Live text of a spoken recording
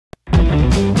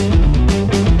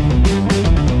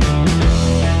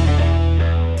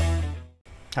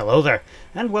Hello there,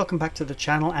 and welcome back to the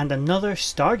channel and another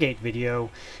Stargate video.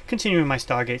 Continuing my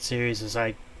Stargate series, as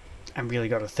I'm really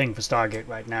got a thing for Stargate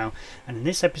right now. And in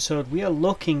this episode we are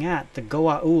looking at the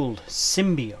Goa'uld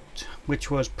Symbiote,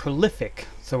 which was prolific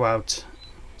throughout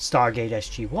Stargate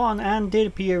SG1 and did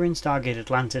appear in Stargate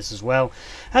Atlantis as well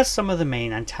as some of the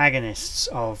main antagonists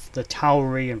of the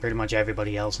Tauri and pretty much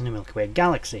everybody else in the Milky Way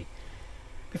galaxy.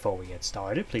 Before we get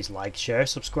started, please like, share,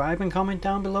 subscribe and comment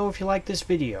down below if you like this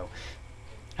video.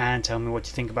 And tell me what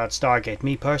you think about Stargate.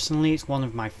 Me personally, it's one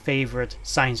of my favourite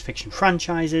science fiction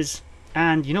franchises.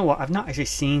 And you know what, I've not actually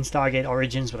seen Stargate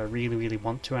Origins, but I really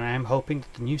want to, and I am hoping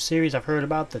that the new series I've heard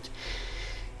about that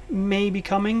may be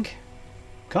coming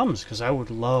comes, because I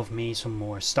would love me some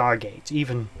more Stargate,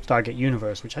 even Stargate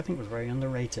Universe, which I think was very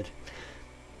underrated.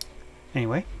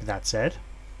 Anyway, with that said,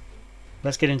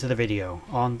 let's get into the video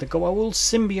on the Goa'uld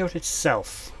Symbiote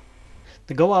itself.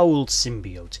 The Goa'uld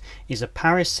Symbiote is a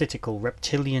parasitical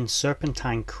reptilian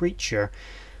serpentine creature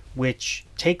which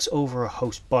takes over a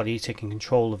host body, taking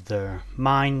control of their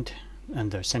mind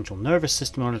and their central nervous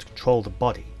system in order to control the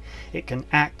body. It can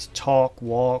act, talk,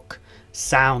 walk,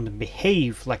 sound and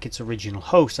behave like its original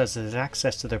host, as it has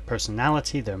access to their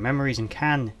personality, their memories, and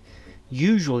can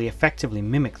usually effectively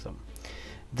mimic them.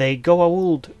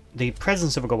 The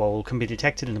presence of a Goa'uld can be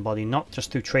detected in the body not just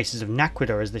through traces of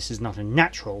naquadah, as this is not a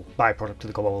natural byproduct of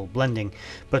the Goa'uld blending,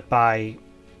 but by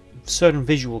certain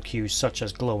visual cues such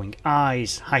as glowing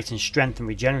eyes, heightened strength and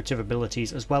regenerative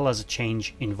abilities, as well as a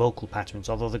change in vocal patterns.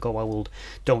 Although the Goa'uld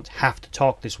don't have to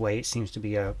talk this way, it seems to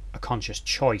be a conscious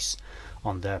choice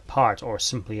on their part, or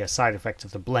simply a side effect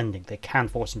of the blending. They can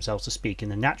force themselves to speak in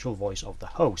the natural voice of the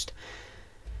host.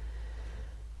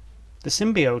 The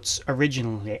symbiotes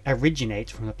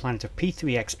originate from the planet of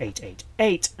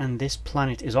P3X888, and this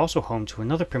planet is also home to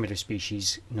another primitive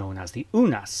species known as the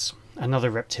Unas, another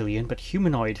reptilian but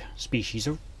humanoid species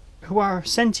who are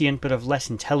sentient but of less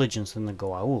intelligence than the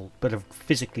Goa'uld, but of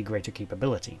physically greater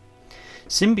capability.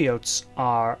 Symbiotes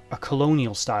are a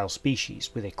colonial style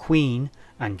species with a queen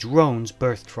and drones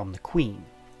birthed from the queen.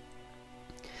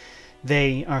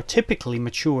 They are typically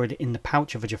matured in the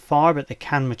pouch of a Jafar, but they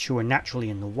can mature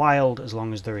naturally in the wild as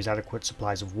long as there is adequate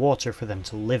supplies of water for them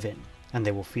to live in, and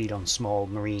they will feed on small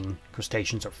marine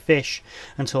crustaceans or fish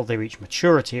until they reach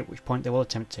maturity, at which point they will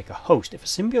attempt to take a host. If a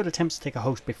symbiote attempts to take a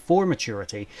host before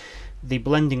maturity, the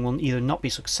blending will either not be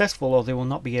successful or they will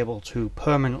not be able to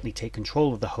permanently take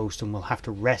control of the host and will have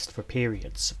to rest for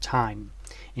periods of time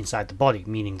inside the body,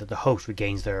 meaning that the host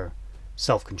regains their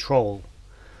self-control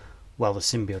while the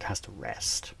symbiote has to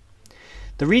rest.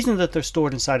 The reason that they're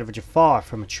stored inside of a Jafar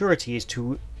for maturity is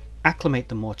to acclimate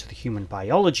them more to the human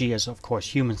biology, as of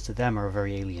course humans to them are a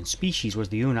very alien species, whereas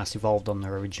the Unas evolved on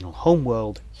their original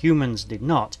homeworld. Humans did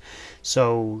not.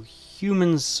 So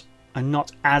humans are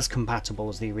not as compatible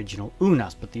as the original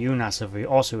Unas, but the Unas have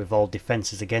also evolved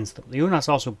defenses against them. The Unas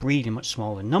also breed in much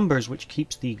smaller numbers, which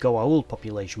keeps the Goa'uld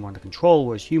population more under control,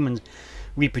 whereas humans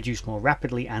reproduce more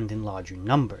rapidly and in larger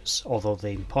numbers, although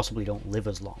they possibly don't live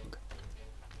as long.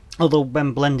 Although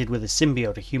when blended with a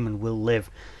symbiote, a human will live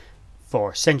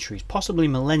for centuries, possibly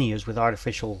millennia, with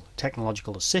artificial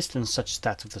technological assistance such as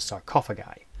that of the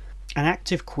sarcophagi. An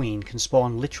active queen can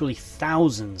spawn literally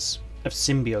thousands of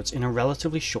symbiotes in a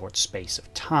relatively short space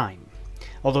of time.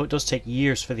 Although it does take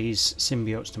years for these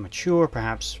symbiotes to mature,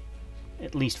 perhaps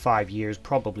at least 5 years,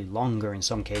 probably longer in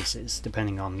some cases,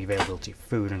 depending on the availability of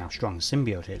food and how strong the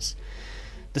symbiote is.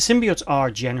 The symbiotes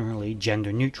are generally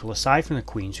gender neutral, aside from the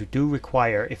queens, who do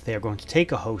require, if they are going to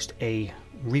take a host, a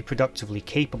reproductively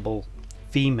capable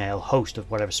female host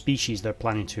of whatever species they're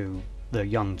planning their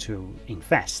young to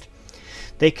infest.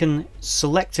 They can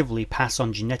selectively pass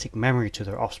on genetic memory to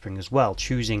their offspring as well,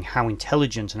 choosing how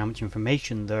intelligent and how much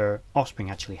information their offspring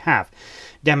actually have,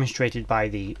 demonstrated by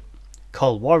the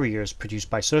Cull warriors produced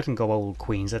by certain Goa'uld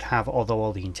queens that have, although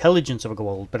all the intelligence of a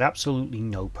Goa'uld, but absolutely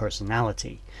no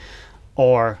personality.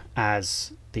 Or,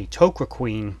 as the Tok'ra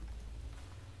queen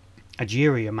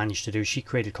Ageria managed to do, she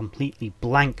created completely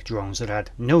blank drones that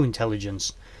had no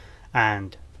intelligence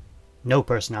and no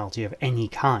personality of any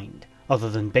kind, other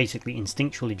than basically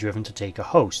instinctually driven to take a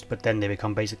host, but then they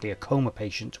become basically a coma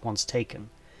patient once taken.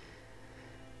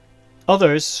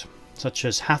 Others, such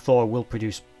as Hathor, will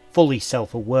produce fully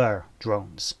self-aware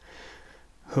drones,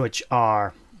 which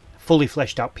are fully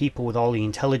fleshed out people with all the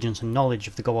intelligence and knowledge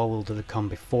of the Goa'uld that have come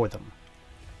before them,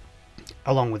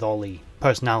 along with all the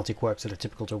personality quirks that are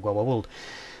typical to a Goa'uld.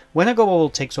 When a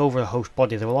Goa'uld takes over a host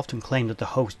body, they will often claim that the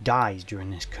host dies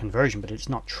during this conversion, but it's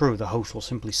not true. The host will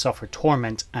simply suffer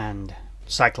torment and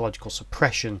psychological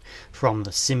suppression from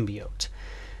the symbiote.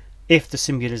 If the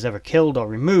symbiote is ever killed or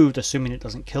removed, assuming it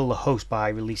doesn't kill the host by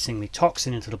releasing the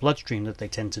toxin into the bloodstream that they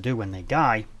tend to do when they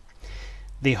die,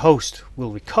 the host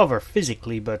will recover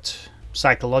physically, but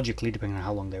psychologically, depending on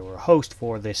how long they were a host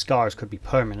for, the scars could be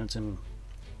permanent and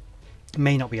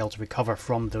may not be able to recover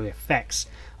from the effects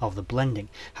of the blending.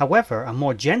 However, a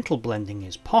more gentle blending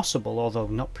is possible, although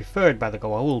not preferred by the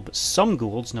Goa'uld, but some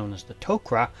Goa'ulds, known as the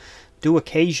Tok'ra, do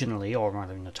occasionally, or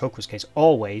rather in the Tok'ra's case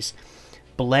always,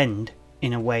 blend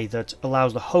in a way that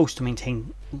allows the host to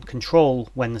maintain control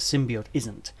when the symbiote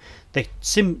isn't.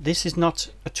 This is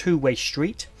not a two-way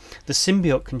street. The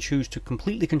symbiote can choose to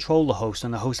completely control the host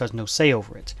and the host has no say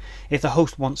over it. If the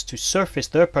host wants to surface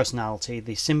their personality,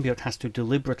 the symbiote has to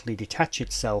deliberately detach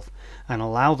itself and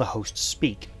allow the host to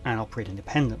speak and operate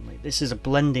independently. This is a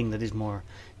blending that is more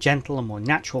gentle and more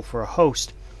natural for a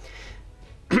host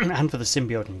and for the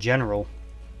symbiote in general,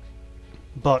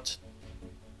 but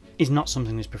is not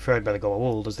something that's preferred by the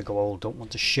Goa'uld, as the Goa'uld don't want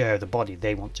to share the body,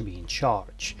 they want to be in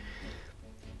charge.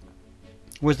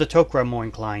 Whereas the Tok'ra are more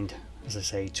inclined, as I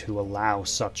say, to allow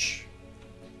such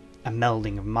a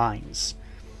melding of minds,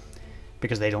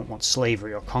 because they don't want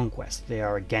slavery or conquest. They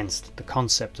are against the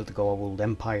concept of the Goa'uld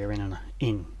Empire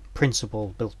in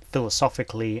principle, built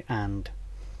philosophically and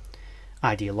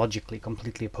ideologically,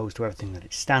 completely opposed to everything that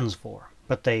it stands for.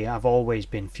 But they have always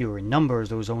been fewer in numbers.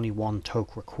 There was only one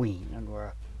Tok'ra queen, and there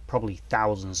were probably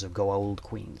thousands of Goa'uld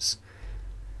queens,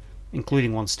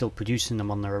 including one still producing them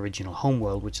on their original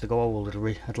homeworld, which the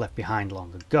Goa'uld had left behind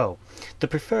long ago. The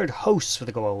preferred hosts for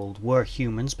the Goa'uld were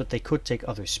humans, but they could take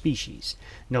other species,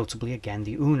 notably again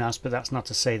the Unas, but that's not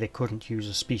to say they couldn't use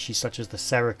a species such as the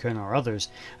Serican or others,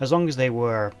 as long as they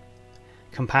were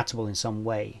compatible in some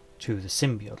way to the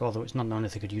symbiote, although it's not known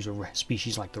if they could use a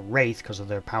species like the Wraith because of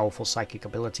their powerful psychic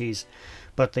abilities,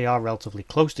 but they are relatively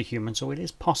close to humans, so it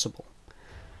is possible.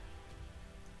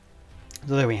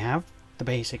 So there we have the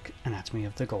basic anatomy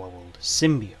of the Goa'uld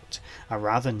Symbiote, a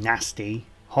rather nasty,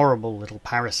 horrible little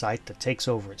parasite that takes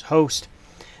over its host,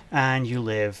 and you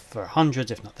live for hundreds,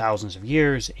 if not thousands of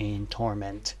years in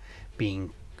torment,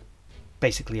 being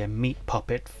basically a meat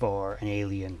puppet for an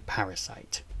alien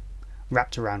parasite,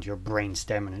 wrapped around your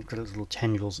brainstem and got little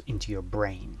tendrils into your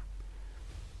brain.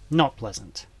 Not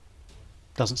pleasant.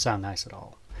 Doesn't sound nice at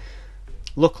all.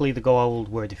 Luckily the Goa'uld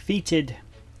were defeated,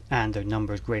 and their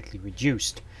numbers greatly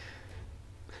reduced.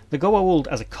 The Goa'uld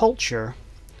as a culture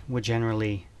were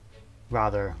generally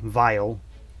rather vile,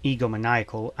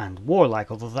 egomaniacal and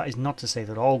warlike, although that is not to say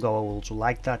that all Goa'ulds were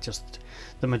like that, just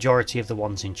the majority of the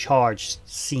ones in charge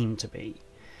seem to be.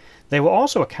 They were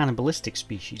also a cannibalistic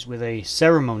species, with a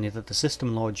ceremony that the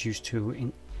System Lords used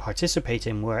to participate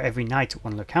in, where every night at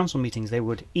one of their council meetings they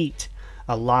would eat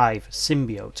a live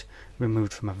symbiote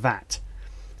removed from a vat,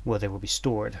 where they would be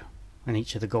stored, and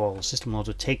each of the Goa'uld System Lords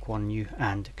would take one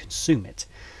and consume it.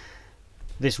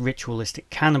 This ritualistic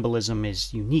cannibalism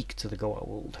is unique to the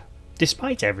Goa'uld.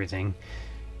 Despite everything,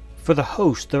 for the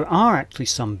host there are actually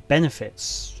some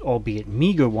benefits, albeit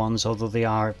meagre ones, although they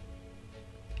are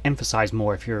emphasized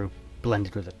more if you're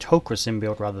blended with a Tok'ra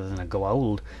symbiote rather than a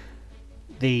Goa'uld.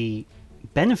 The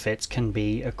benefits can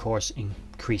be, of course,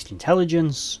 increased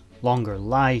intelligence, longer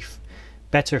life,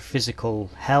 better physical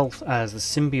health, as the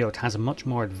symbiote has a much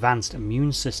more advanced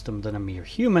immune system than a mere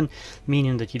human,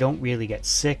 meaning that you don't really get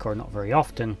sick, or not very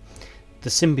often. The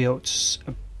symbiote's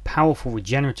powerful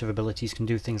regenerative abilities can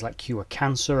do things like cure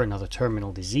cancer and other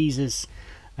terminal diseases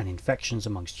and infections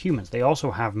amongst humans. They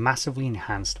also have massively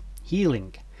enhanced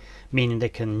healing, meaning they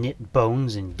can knit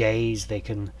bones in days.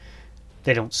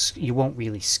 You won't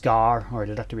really scar, or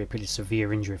it'd have to be a pretty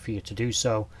severe injury for you to do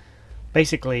so.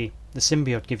 Basically, the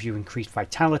symbiote gives you increased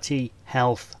vitality,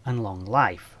 health, and long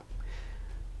life.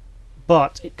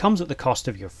 But it comes at the cost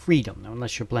of your freedom. Now,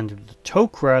 unless you're blended with the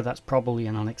Tok'ra, that's probably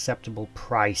an unacceptable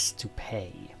price to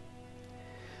pay.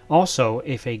 Also,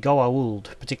 if a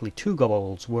Goa'uld, particularly two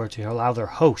Goa'ulds, were to allow their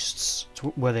hosts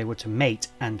where they were to mate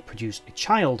and produce a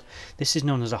child, this is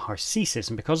known as a harcesis,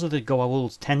 and because of the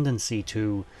Goa'uld's tendency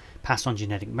to pass on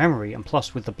genetic memory, and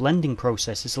plus with the blending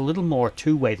process, it's a little more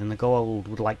two-way than the Goa'uld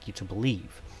would like you to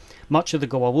believe. Much of the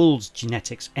Goa'uld's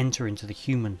genetics enter into the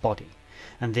human body,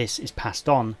 and this is passed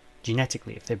on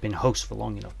genetically if they've been hosts for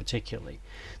long enough particularly.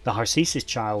 The harcesis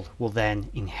child will then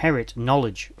inherit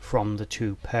knowledge from the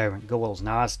two parent Goa'ulds.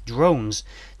 Now, as drones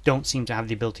don't seem to have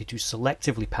the ability to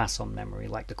selectively pass on memory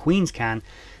like the queens can,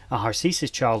 a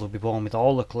harcesis child will be born with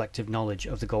all the collective knowledge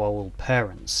of the Goa'uld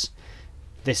parents.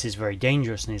 This is very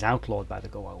dangerous and is outlawed by the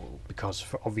Goa'uld, because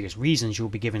for obvious reasons you'll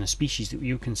be given a species that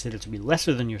you consider to be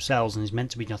lesser than yourselves and is meant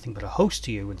to be nothing but a host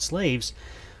to you and slaves,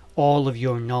 all of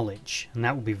your knowledge, and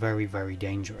that will be very, very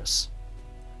dangerous.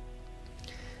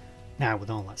 Now,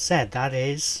 with all that said, that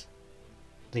is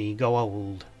the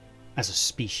Goa'uld as a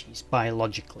species,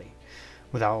 biologically,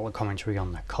 without all the commentary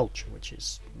on their culture, which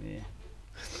is...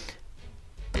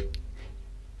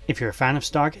 If you're a fan of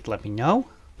Stargate, let me know.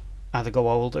 The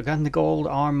Goa'uld, again, the Goa'uld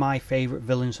are my favourite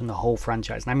villains from the whole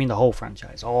franchise, and I mean the whole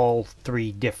franchise, all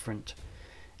 3 different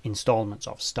installments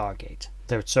of Stargate.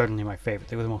 They're certainly my favourite.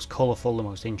 They were the most colourful, the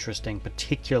most interesting,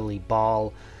 particularly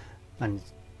Ball, and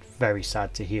very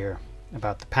sad to hear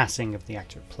about the passing of the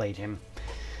actor who played him,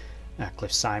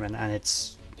 Cliff Simon, and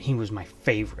he was my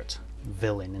favourite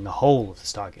villain in the whole of the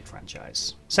Stargate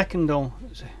franchise. Second, though,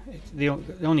 the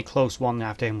only close one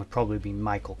after him would probably be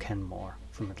Michael Kenmore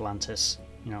from Atlantis.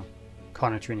 You know,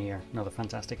 Connor Trinier, another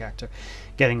fantastic actor.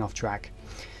 Getting off track.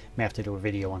 May have to do a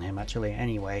video on him actually.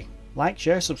 Anyway, like,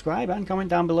 share, subscribe, and comment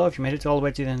down below if you made it all the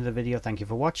way to the end of the video. Thank you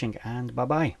for watching, and bye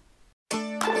bye.